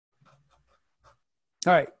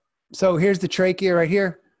All right. So here's the trachea right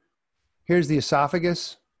here. Here's the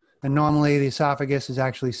esophagus. And normally the esophagus is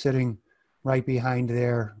actually sitting right behind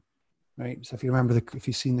there, right? So if you remember, if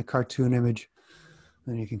you've seen the cartoon image,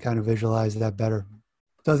 then you can kind of visualize that better.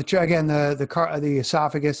 So again, the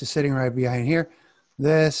esophagus is sitting right behind here.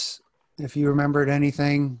 This, if you remembered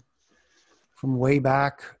anything from way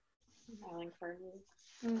back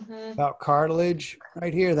about cartilage,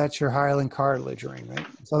 right here, that's your hyaline cartilage ring, right?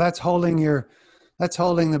 So that's holding your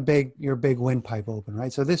big windpipe open,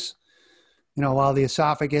 right? So this, while the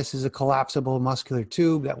esophagus is a collapsible muscular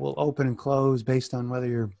tube that will open and close based on whether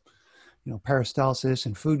you're, peristalsis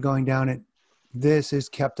and food going down it, this is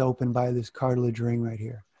kept open by this cartilage ring right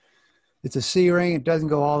here. It's a C ring. It doesn't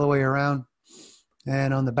go all the way around.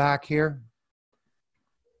 And on the back here,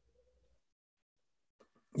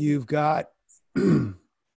 you've got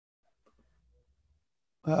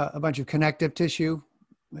a bunch of connective tissue.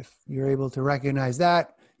 If you're able to recognize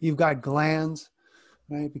that, you've got glands,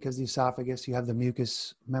 right? Because the esophagus, you have the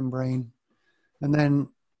mucous membrane. And then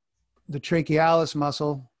the trachealis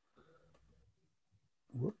muscle,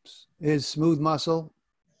 is smooth muscle.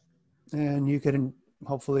 And you can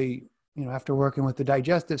hopefully, after working with the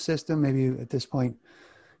digestive system, maybe at this point,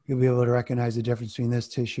 you'll be able to recognize the difference between this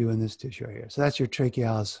tissue and this tissue right here. So that's your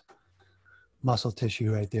trachealis muscle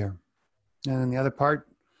tissue right there. And then the other part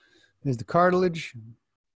is the cartilage.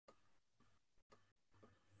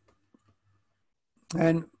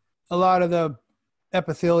 And a lot of the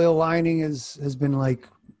epithelial lining has been like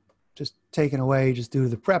just taken away just due to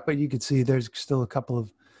the prep, but you could see there's still a couple of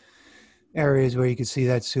areas where you can see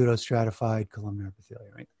that pseudostratified columnar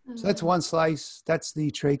epithelium, right? Mm-hmm. So that's one slice. That's the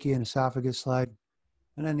trachea and esophagus slide.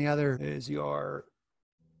 And then the other is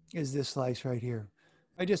this slice right here.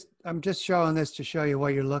 I'm just showing this to show you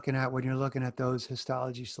what you're looking at when you're looking at those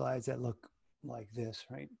histology slides that look like this,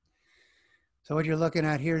 right? So what you're looking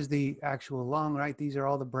at, here's the actual lung, right? These are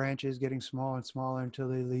all the branches getting smaller and smaller until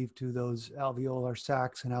they lead to those alveolar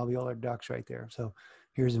sacs and alveolar ducts right there. So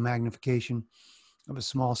here's a magnification of a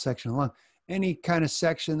small section of lung. Any kind of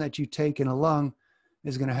section that you take in a lung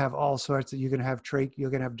is going to have all sorts of, you're going to have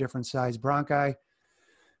different size bronchi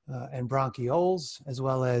and bronchioles, as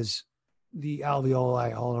well as the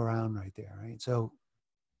alveoli all around right there, right? So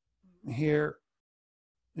here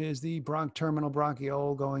is the terminal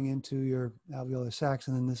bronchiole going into your alveolar sacs,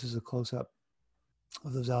 and then this is a close-up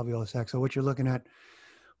of those alveolar sacs. So what you're looking at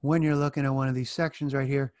when you're looking at one of these sections right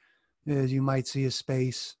here is you might see a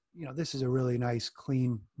space. This is a really nice,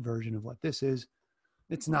 clean version of what this is.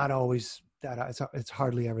 It's not always that, it's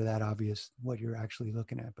hardly ever that obvious what you're actually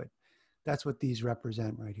looking at, but that's what these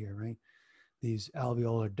represent right here, right? These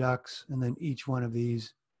alveolar ducts, and then each one of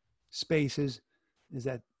these spaces is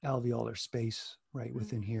that alveolar space right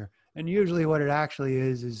within here. And usually what it actually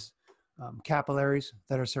is capillaries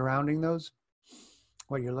that are surrounding those,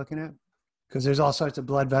 what you're looking at, because there's all sorts of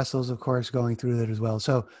blood vessels, of course, going through that as well.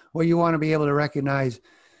 So what you want to be able to recognize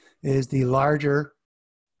is the larger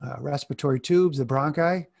respiratory tubes, the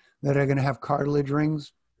bronchi, that are going to have cartilage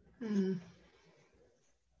rings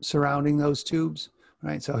surrounding those tubes,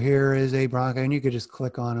 right? So here is a bronchi, and you could just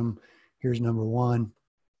click on them. Here's number 1.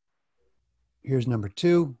 Here's number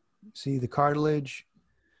 2. See the cartilage.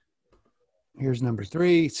 Here's number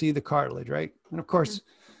 3. See the cartilage, right? And of course,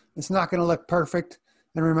 it's not going to look perfect.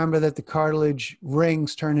 And remember that the cartilage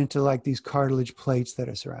rings turn into like these cartilage plates that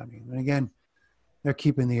are surrounding them. And again, they're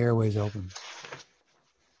keeping the airways open.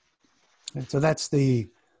 And so that's the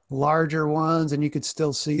larger ones, and you could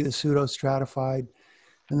still see the pseudostratified.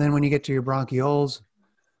 And then when you get to your bronchioles,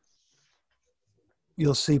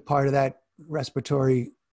 you'll see part of that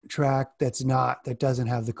respiratory tract that doesn't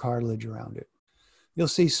have the cartilage around it. You'll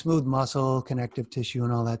see smooth muscle, connective tissue,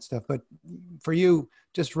 and all that stuff. But for you,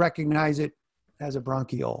 just recognize it as a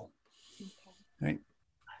bronchiole, right?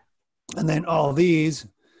 And then all these,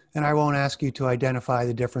 and I won't ask you to identify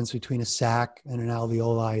the difference between a sac and an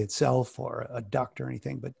alveoli itself or a duct or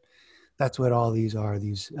anything, but that's what all these are,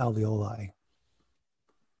 these alveoli,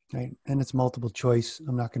 right? And it's multiple choice.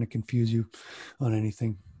 I'm not going to confuse you on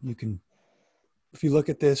anything. You can, if you look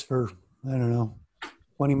at this for,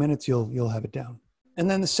 20 minutes, you'll have it down. And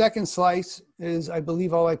then the second slice is, I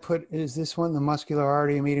believe all I put is this one, the muscular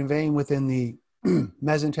artery and median vein within the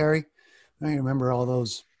mesentery. I remember all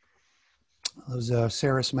those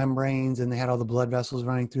serous membranes, and they had all the blood vessels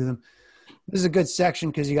running through them. This is a good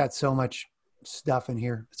section because you got so much stuff in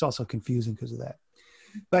here. It's also confusing because of that.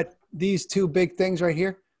 But these two big things right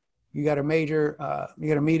here, you got a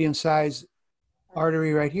medium-sized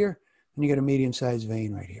artery right here, and you got a medium-sized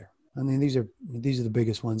vein right here. I mean, these are the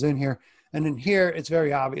biggest ones in here. And in here, it's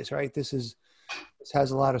very obvious, right? This is This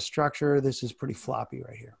has a lot of structure. This is pretty floppy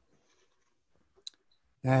right here.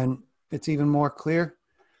 And it's even more clear,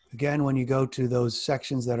 again, when you go to those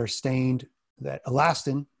sections that are stained, that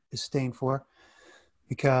elastin is stained for,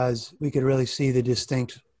 because we could really see the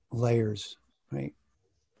distinct layers, right?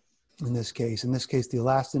 In this case, the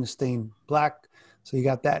elastin is stained black. So you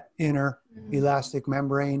got that inner elastic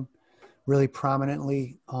membrane really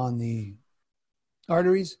prominently on the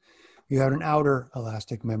arteries. You have an outer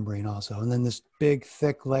elastic membrane also. And then this big,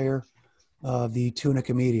 thick layer of the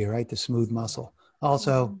tunica media, right? The smooth muscle.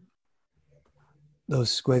 Also, those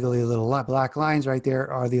squiggly little black lines right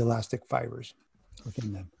there are the elastic fibers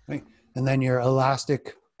within them, right? And then your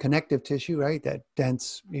elastic connective tissue, right? That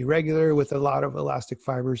dense, irregular with a lot of elastic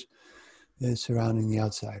fibers is surrounding the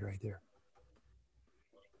outside right there.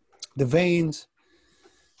 The veins,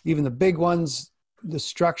 even the big ones, the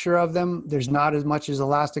structure of them, there's not as much as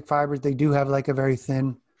elastic fibers. They do have like a very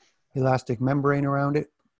thin elastic membrane around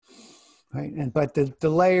it, right? But the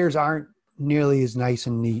layers aren't nearly as nice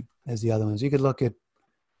and neat as the other ones. You could look at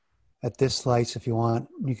this slice if you want.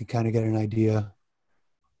 You could kind of get an idea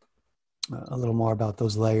a little more about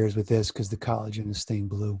those layers with this, because the collagen is stained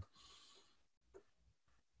blue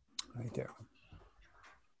right there. All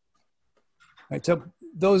right, so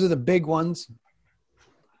those are the big ones.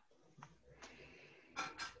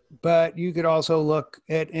 But you could also look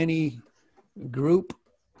at any group.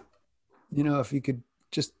 You know, if you could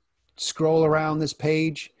just scroll around this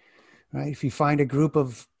page, right? If you find a group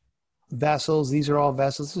of vessels, these are all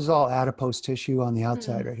vessels. This is all adipose tissue on the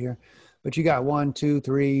outside right here. But you got 1, 2,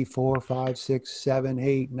 3, 4, 5, 6, 7,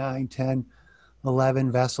 8, 9, 10,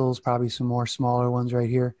 11 vessels, probably some more smaller ones right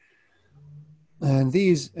here. And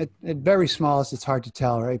these, at very smallest, it's hard to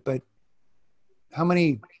tell, right? But how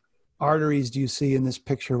many arteries do you see in this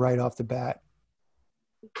picture right off the bat?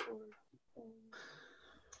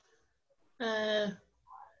 7.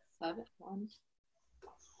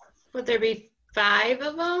 Would there be 5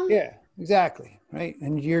 of them? Yeah, exactly, right.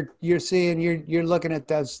 And you're seeing, you're looking at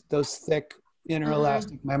those thick inner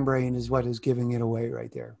elastic membrane is what is giving it away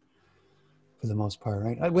right there, for the most part,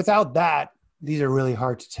 right? Without that, these are really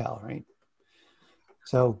hard to tell, right?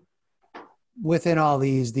 So within all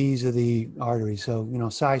these are the arteries. So, you know,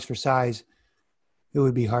 size for size, it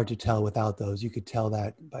would be hard to tell without those. You could tell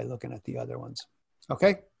that by looking at the other ones.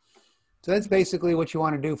 Okay. So that's basically what you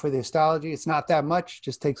want to do for the histology. It's not that much,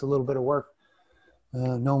 just takes a little bit of work.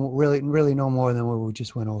 Really no more than what we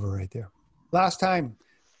just went over right there. Last time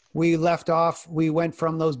we left off, we went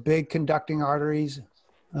from those big conducting arteries,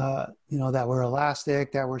 you know, that were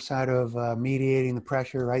elastic, that were sort of mediating the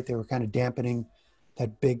pressure, right? They were kind of dampening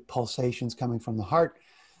that big pulsations coming from the heart.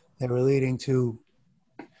 They were leading to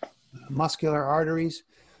muscular arteries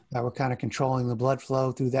that were kind of controlling the blood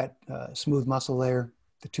flow through that smooth muscle layer,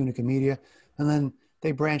 the tunica media. And then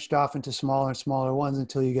they branched off into smaller and smaller ones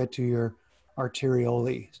until you get to your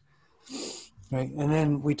arterioles, right? And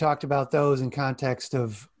then we talked about those in context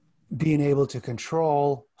of being able to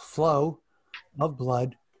control flow of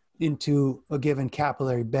blood into a given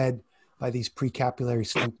capillary bed by these precapillary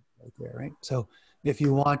sphincters right there, right? So if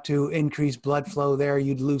you want to increase blood flow there,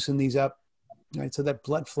 you'd loosen these up, right? So that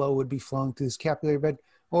blood flow would be flowing through this capillary bed,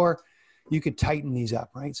 or you could tighten these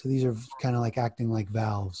up, right? So these are kind of like acting like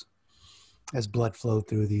valves as blood flow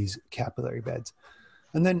through these capillary beds.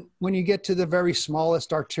 And then when you get to the very smallest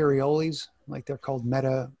arterioles, like they're called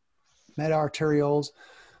meta-arterioles,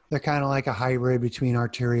 they're kind of like a hybrid between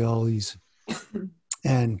arterioles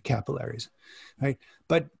and capillaries, right?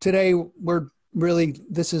 But today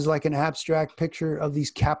this is like an abstract picture of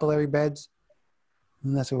these capillary beds.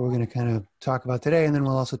 And that's what we're going to kind of talk about today. And then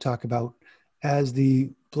we'll also talk about, as the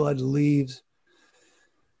blood leaves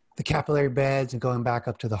the capillary beds and going back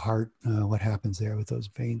up to the heart, what happens there with those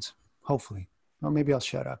veins, hopefully. Or maybe I'll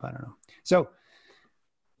shut up, I don't know. So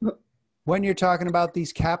when you're talking about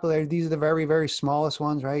these capillaries, these are the very, very smallest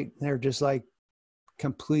ones, right? They're just like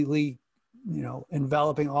completely, you know,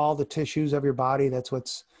 enveloping all the tissues of your body. That's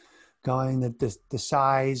what's going, that the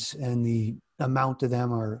size and the amount of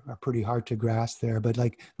them are pretty hard to grasp there. But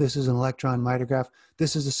like, this is an electron mitogram.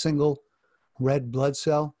 This is a single red blood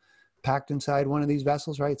cell packed inside one of these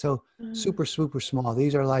vessels, right? So super, super small.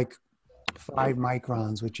 These are like 5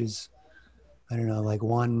 microns, which is, I don't know, like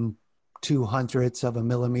 1/200th of a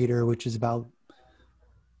millimeter, which is about,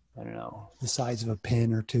 I don't know, the size of a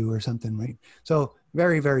pin or two or something, right? So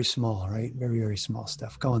very, very small, right? Very, very small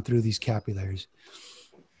stuff going through these capillaries.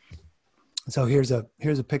 So here's a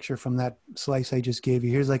picture from that slice I just gave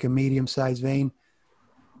you. Here's like a medium-sized vein.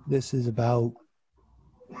 This is about,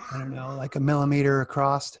 I don't know, like a millimeter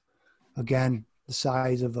across. Again, the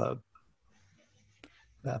size of a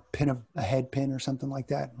a head pin or something like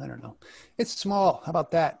that. I don't know. It's small. How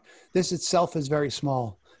about that? This itself is very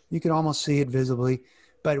small. You can almost see it visibly,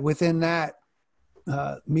 but within that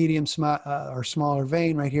medium or smaller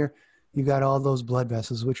vein right here, you got all those blood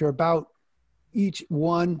vessels, which are about, each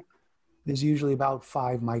one is usually about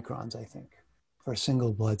 5 microns, I think, for a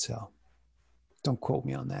single blood cell. Don't quote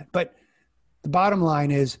me on that. But the bottom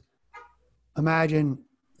line is, imagine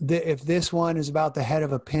if this one is about the head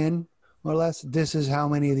of a pin, more or less, this is how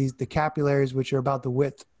many of these, the capillaries, which are about the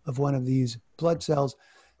width of one of these blood cells,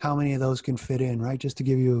 how many of those can fit in, right? Just to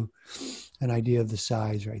give you an idea of the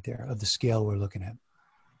size right there, of the scale we're looking at.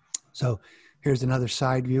 So here's another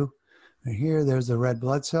side view. Right here, there's the red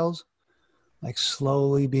blood cells, like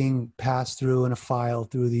slowly being passed through in a file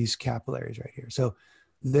through these capillaries right here. So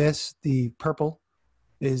this, the purple,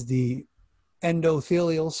 is the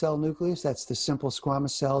endothelial cell nucleus. That's the simple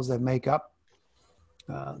squamous cells that make up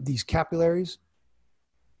these capillaries.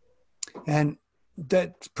 And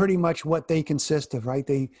that's pretty much what they consist of, right?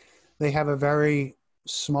 They have a very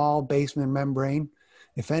small basement membrane.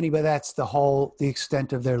 If anybody, that's the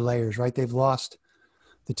extent of their layers, right? They've lost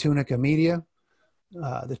the tunica media,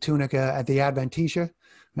 the tunica at the adventitia,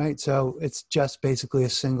 right? So it's just basically a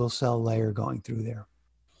single cell layer going through there,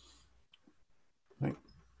 right?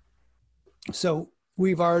 So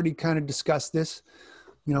we've already kind of discussed this,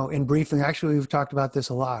 in briefing. Actually, we've talked about this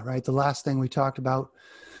a lot, right? The last thing we talked about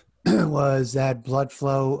was that blood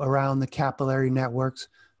flow around the capillary networks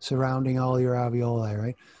surrounding all your alveoli,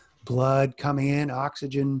 right? Blood coming in,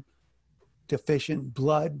 oxygen deficient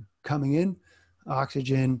blood coming in,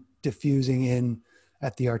 oxygen diffusing in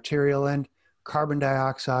at the arterial end, carbon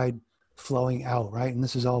dioxide flowing out, right? And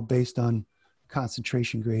this is all based on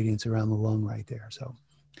concentration gradients around the lung right there. So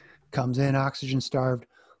comes in oxygen starved,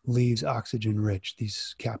 leaves oxygen rich,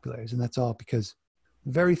 these capillaries. And that's all because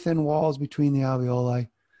very thin walls between the alveoli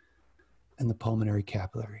and the pulmonary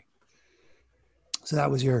capillary. So that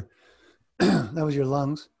was your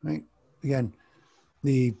lungs, right? Again,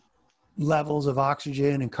 the levels of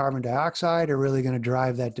oxygen and carbon dioxide are really going to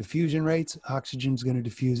drive that diffusion rates. Oxygen's going to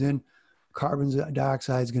diffuse in, carbon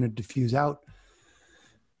dioxide is going to diffuse out.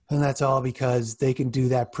 And that's all because they can do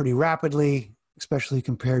that pretty rapidly, especially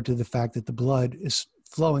compared to the fact that the blood is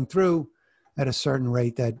flowing through at a certain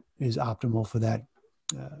rate that is optimal for that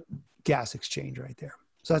gas exchange right there.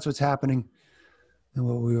 So that's what's happening and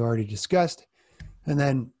what we already discussed. And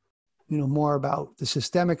then, more about the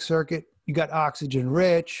systemic circuit. You got oxygen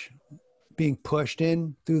rich being pushed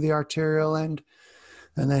in through the arterial end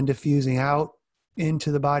and then diffusing out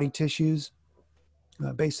into the body tissues,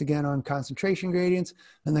 based again on concentration gradients,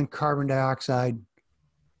 and then carbon dioxide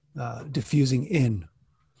diffusing in,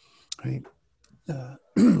 right?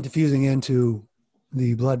 Diffusing into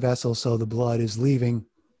the blood vessels, so the blood is leaving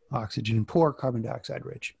oxygen poor, carbon dioxide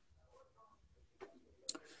rich.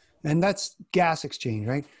 And that's gas exchange,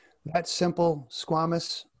 right? That simple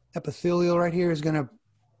squamous epithelial right here is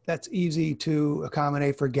that's easy to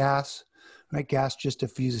accommodate for gas, right? Gas just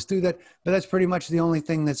diffuses through that, but that's pretty much the only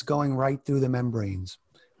thing that's going right through the membranes,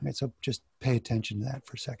 right? So just pay attention to that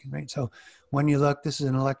for a second, right? So when you look, this is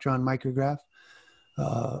an electron micrograph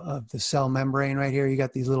of the cell membrane right here. You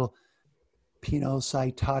got these little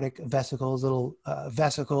pinocytotic vesicles, little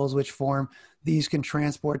vesicles which form. These can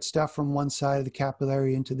transport stuff from one side of the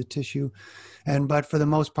capillary into the tissue. But for the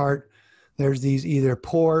most part, there's these either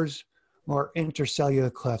pores or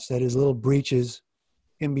intercellular clefts, that is little breaches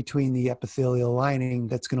in between the epithelial lining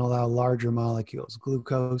that's going to allow larger molecules,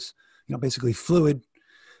 glucose, basically fluid,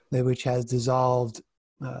 which has dissolved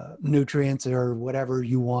nutrients or whatever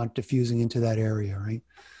you want diffusing into that area, right?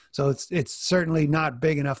 So it's certainly not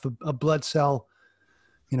big enough. A blood cell,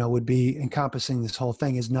 would be encompassing this whole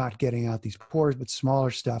thing, is not getting out these pores, but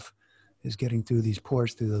smaller stuff is getting through these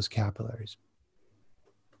pores, through those capillaries.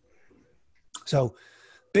 So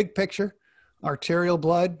big picture, arterial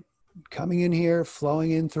blood coming in here,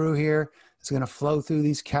 flowing in through here. It's going to flow through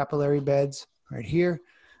these capillary beds right here.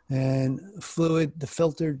 And the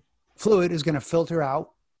filtered fluid is going to filter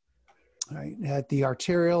out, right, at the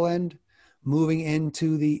arterial end, moving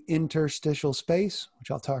into the interstitial space, which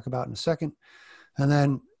I'll talk about in a second. And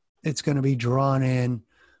then it's going to be drawn in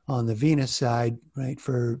on the venous side, right,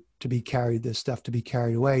 this stuff to be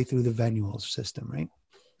carried away through the venule system, right?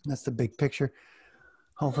 And that's the big picture.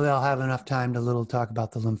 Hopefully I'll have enough time to talk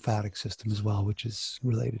about the lymphatic system as well, which is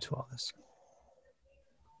related to all this.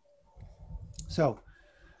 So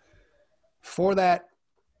for that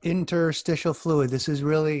interstitial fluid, this is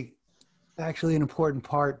really actually an important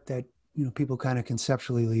part that people kind of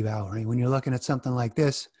conceptually leave out, right? When you're looking at something like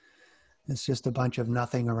this, it's just a bunch of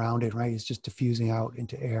nothing around it, right? It's just diffusing out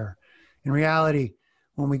into air. In reality,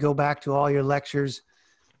 when we go back to all your lectures,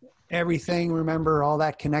 everything, remember all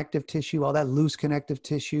that connective tissue, all that loose connective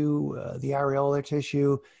tissue, the areolar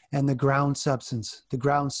tissue, and the ground substance. The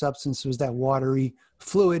ground substance was that watery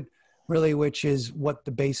fluid, really, which is what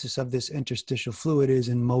the basis of this interstitial fluid is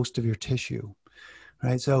in most of your tissue,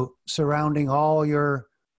 right? So surrounding all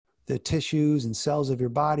the tissues and cells of your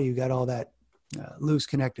body, you got all that loose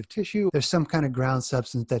connective tissue. There's some kind of ground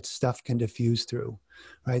substance that stuff can diffuse through,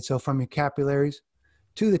 right? So from your capillaries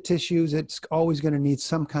to the tissues, it's always going to need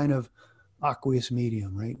some kind of aqueous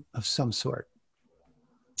medium, right, of some sort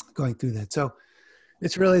going through that. So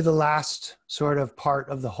it's really the last sort of part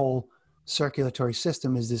of the whole circulatory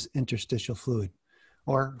system is this interstitial fluid,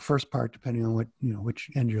 or first part, depending on what, which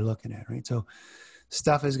end you're looking at, right? So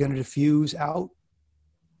stuff is going to diffuse out,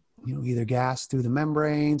 either gas through the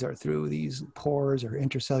membranes or through these pores or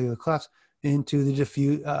intercellular clefts into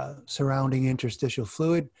the surrounding interstitial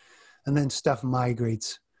fluid. And then stuff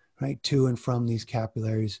migrates, right, to and from these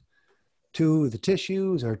capillaries to the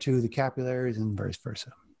tissues or to the capillaries and vice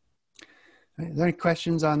versa. Right? Is there any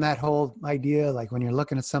questions on that whole idea? Like when you're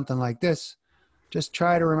looking at something like this, just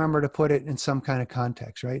try to remember to put it in some kind of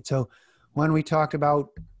context, right? So when we talked about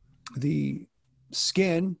the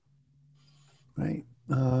skin, right,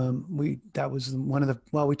 that was one of the,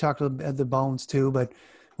 well, we talked about the bones too, but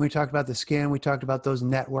when we talked about the skin, we talked about those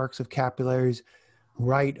networks of capillaries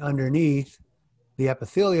right underneath the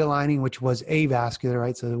epithelial lining, which was avascular,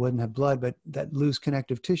 right? So it wouldn't have blood, but that loose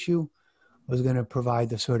connective tissue was going to provide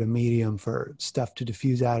the sort of medium for stuff to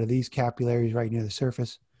diffuse out of these capillaries right near the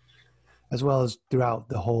surface, as well as throughout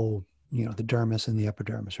the whole, the dermis and the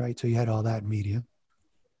epidermis, right? So you had all that media.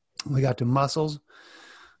 We got to muscles,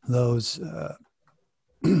 those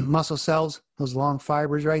muscle cells, those long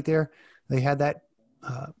fibers right there. They had that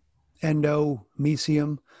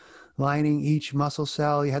endomysium lining each muscle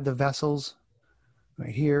cell. You had the vessels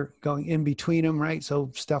right here going in between them, right?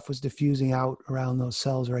 So stuff was diffusing out around those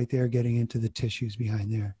cells right there, getting into the tissues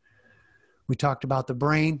behind there. We talked about the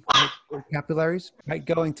brain, right? Capillaries, right?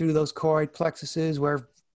 Going through those choroid plexuses where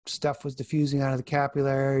stuff was diffusing out of the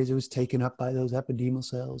capillaries. It was taken up by those epidermal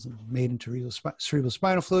cells and made into cerebral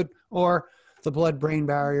spinal fluid, or the blood-brain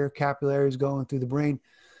barrier, capillaries going through the brain,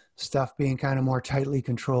 stuff being kind of more tightly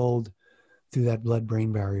controlled through that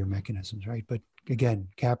blood-brain barrier mechanisms, right? But again,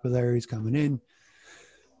 capillaries coming in,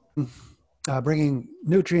 bringing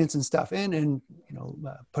nutrients and stuff in, and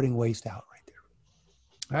putting waste out right there.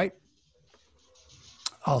 All right.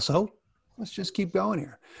 Also, let's just keep going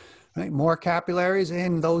here. Right, more capillaries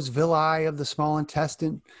in those villi of the small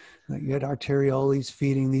intestine. You had arterioles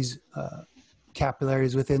feeding these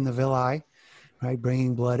capillaries within the villi, right,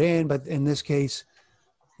 bringing blood in. But in this case,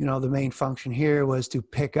 the main function here was to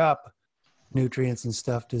pick up nutrients and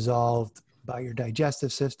stuff dissolved by your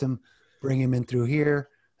digestive system, bring them in through here.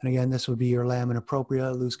 And again, this would be your lamina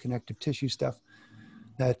propria, loose connective tissue stuff.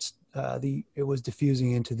 That's it was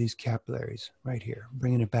diffusing into these capillaries right here,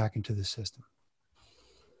 bringing it back into the system.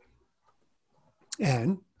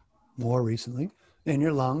 And more recently, in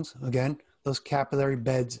your lungs, again, those capillary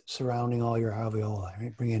beds surrounding all your alveoli,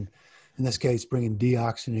 right? In this case, bringing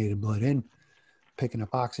deoxygenated blood in, picking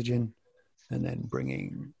up oxygen, and then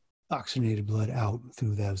bringing oxygenated blood out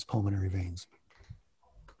through those pulmonary veins.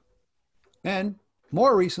 And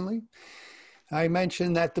more recently, I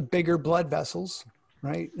mentioned that the bigger blood vessels,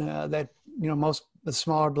 right, most the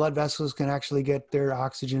smaller blood vessels can actually get their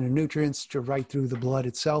oxygen and nutrients right through the blood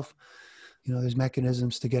itself. There's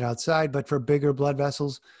mechanisms to get outside, but for bigger blood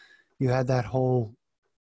vessels, you had that whole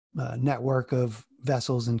network of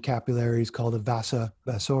vessels and capillaries called a vasa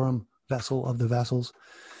vassorum, vessel of the vessels,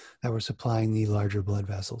 that were supplying the larger blood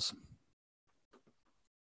vessels.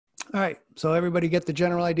 All right, so everybody get the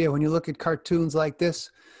general idea. When you look at cartoons like this,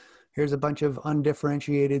 here's a bunch of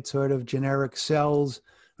undifferentiated sort of generic cells,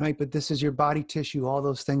 right? But this is your body tissue, all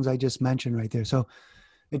those things I just mentioned right there. So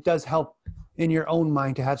it does help in your own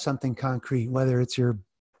mind to have something concrete, whether it's your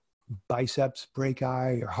biceps,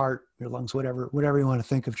 brachii, your heart, your lungs, whatever you want to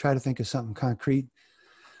think of. Try to think of something concrete.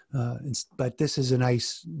 But this is a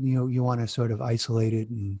nice, you want to sort of isolate it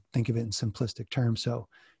and think of it in simplistic terms. So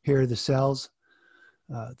here are the cells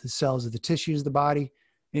of the tissues of the body,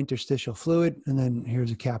 interstitial fluid, and then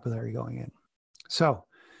here's a capillary going in. So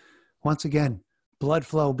once again, blood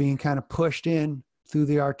flow being kind of pushed in through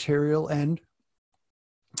the arterial end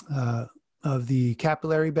of the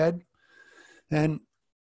capillary bed, and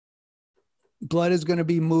blood is going to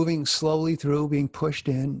be moving slowly through, being pushed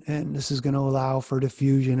in, and this is going to allow for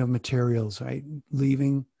diffusion of materials, right,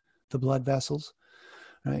 leaving the blood vessels,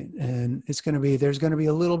 right, and there's going to be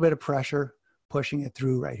a little bit of pressure pushing it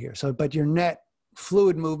through right here. So, but your net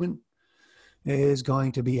fluid movement is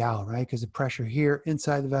going to be out, right? Because the pressure here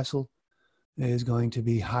inside the vessel is going to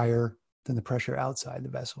be higher than the pressure outside the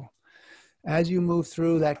vessel. As you move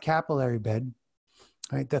through that capillary bed,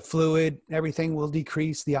 right, the fluid, everything will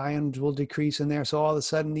decrease, the ions will decrease in there. So all of a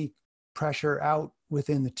sudden the pressure out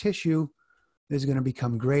within the tissue is going to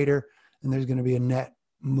become greater, and there's going to be a net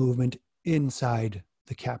movement inside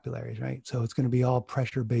the capillaries, right? So it's going to be all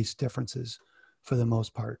pressure-based differences for the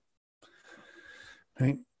most part,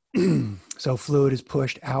 right? So fluid is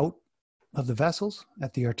pushed out of the vessels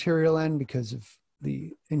at the arterial end because of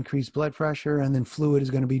the increased blood pressure, and then fluid is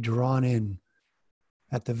going to be drawn in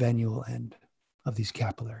at the venual end of these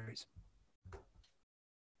capillaries.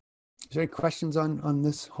 Is there any questions on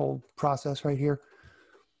this whole process right here?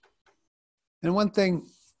 And one thing,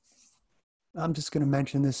 I'm just going to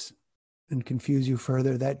mention this and confuse you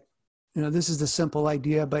further, that, you know, this is the simple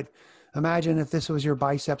idea, but imagine if this was your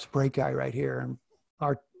biceps brachii right here, and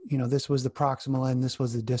you know, this was the proximal end, this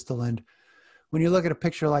was the distal end. When you look at a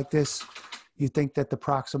picture like this, you think that the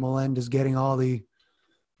proximal end is getting all the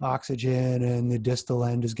oxygen and the distal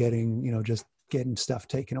end is getting, you know, just getting stuff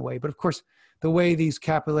taken away. But of course, the way these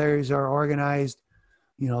capillaries are organized,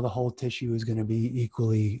 you know, the whole tissue is going to be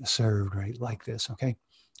equally served, right? Like this, okay?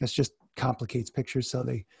 This just complicates pictures, so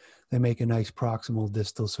they make a nice proximal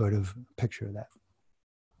distal sort of picture of that.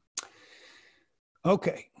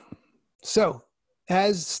 Okay, so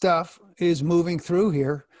as stuff is moving through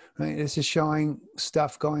here, right, this is showing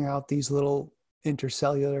stuff going out these little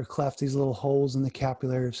intercellular clefts, these little holes in the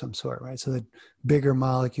capillary of some sort, right? So that bigger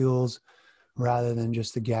molecules, rather than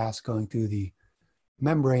just the gas going through the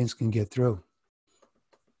membranes, can get through.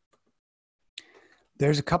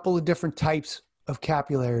 There's a couple of different types of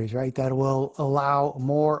capillaries, right, that will allow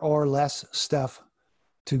more or less stuff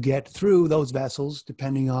to get through those vessels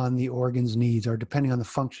depending on the organ's needs or depending on the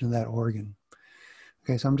function of that organ.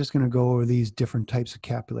 Okay, so I'm just going to go over these different types of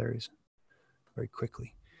capillaries very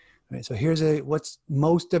quickly. All right, so here's what's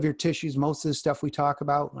most of your tissues, most of the stuff we talk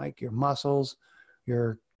about, like your muscles,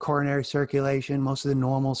 your coronary circulation, most of the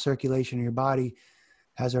normal circulation in your body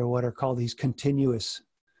has what are called these continuous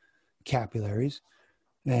capillaries.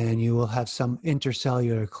 And you will have some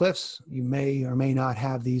intercellular cliffs. You may or may not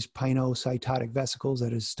have these pinocytotic vesicles.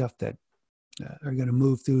 That is stuff that are going to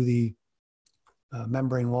move through the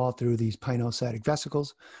membrane wall through these pinocytic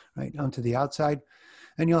vesicles, right, onto the outside.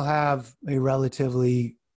 And you'll have a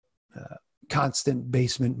relatively constant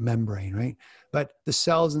basement membrane, right? But the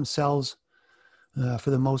cells themselves,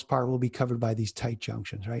 for the most part, will be covered by these tight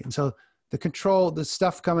junctions, right? And so the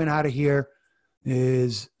stuff coming out of here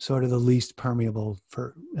is sort of the least permeable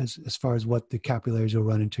for as far as what the capillaries will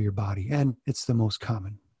run into your body, and it's the most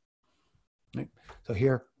common. Right? So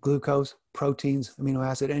here, glucose, proteins, amino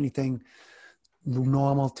acid, anything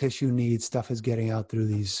normal tissue needs, stuff is getting out through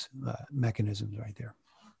these mechanisms right there.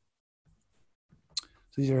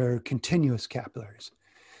 So these are continuous capillaries.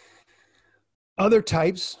 Other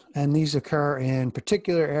types, and these occur in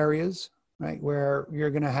particular areas, right, where you're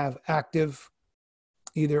going to have active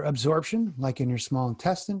either absorption, like in your small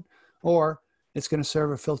intestine, or it's going to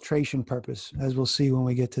serve a filtration purpose, as we'll see when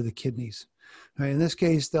we get to the kidneys. Right, in this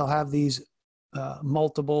case, they'll have these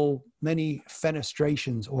many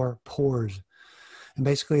fenestrations or pores. And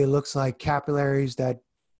basically, it looks like capillaries that,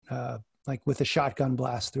 like with a shotgun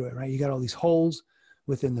blast through it, right? You got all these holes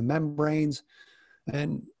within the membranes,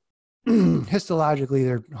 and histologically,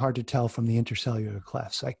 they're hard to tell from the intercellular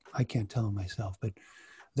clefts. I can't tell them myself, but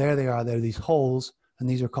there they are. They're these holes, and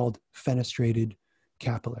these are called fenestrated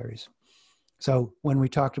capillaries. So when we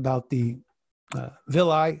talked about the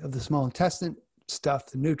villi of the small intestine, stuff,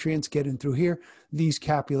 the nutrients get in through here, these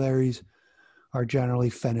capillaries are generally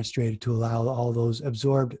fenestrated to allow all those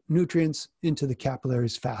absorbed nutrients into the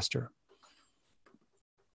capillaries faster.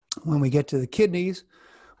 When we get to the kidneys,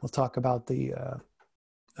 we'll talk about the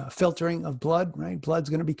filtering of blood, right? Blood's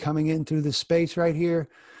going to be coming in through this space right here,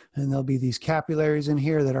 and there'll be these capillaries in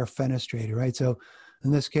here that are fenestrated, right? So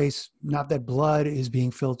in this case, not that blood is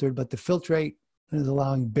being filtered, but the filtrate is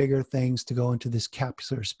allowing bigger things to go into this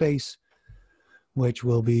capsular space, which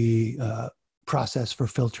will be processed for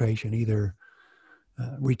filtration, either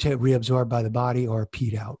reabsorbed by the body or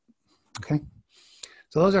peed out, okay?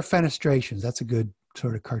 So those are fenestrations. That's a good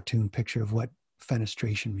sort of cartoon picture of what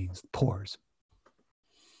fenestration means, pores.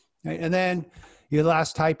 Right? And then your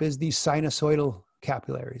last type is these sinusoidal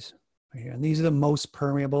capillaries. Right here. And these are the most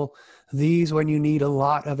permeable. These, when you need a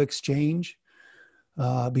lot of exchange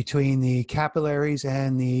between the capillaries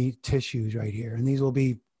and the tissues right here. And these will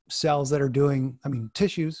be cells that are doing,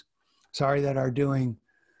 tissues, that are doing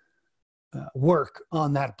work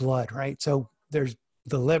on that blood, right? So there's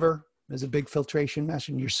the liver, there's a big filtration mesh,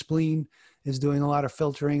 and your spleen is doing a lot of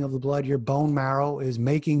filtering of the blood. Your bone marrow is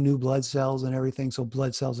making new blood cells and everything. So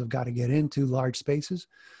blood cells have got to get into large spaces.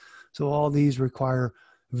 So all these require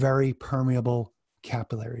very permeable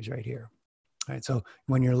capillaries right here. All right, so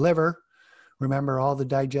when your liver, remember all the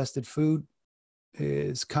digested food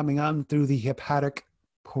is coming on through the hepatic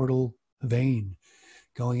portal vein,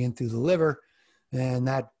 going in through the liver, and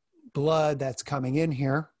that blood that's coming in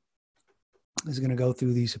here is going to go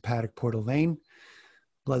through these hepatic portal vein.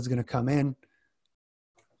 Blood's going to come in,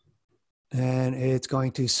 and it's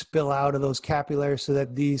going to spill out of those capillaries so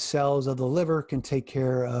that these cells of the liver can take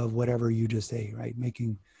care of whatever you just ate, right?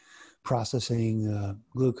 Processing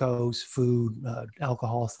glucose, food,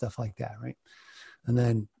 alcohol, stuff like that, right? And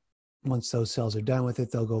then once those cells are done with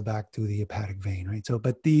it, they'll go back to the hepatic vein, right? So,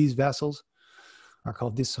 but these vessels are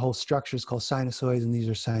called, this whole structure is called sinusoids, and these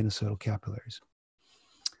are sinusoidal capillaries.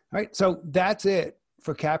 All right, so that's it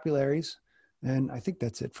for capillaries. And I think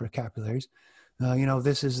that's it for capillaries.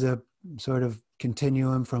 This is the sort of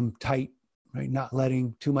continuum from tight, right? Not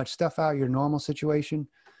letting too much stuff out, your normal situation.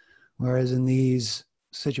 Whereas in these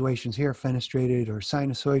situations here, fenestrated or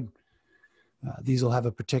sinusoid, these will have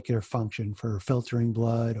a particular function for filtering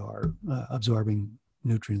blood or absorbing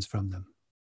nutrients from them.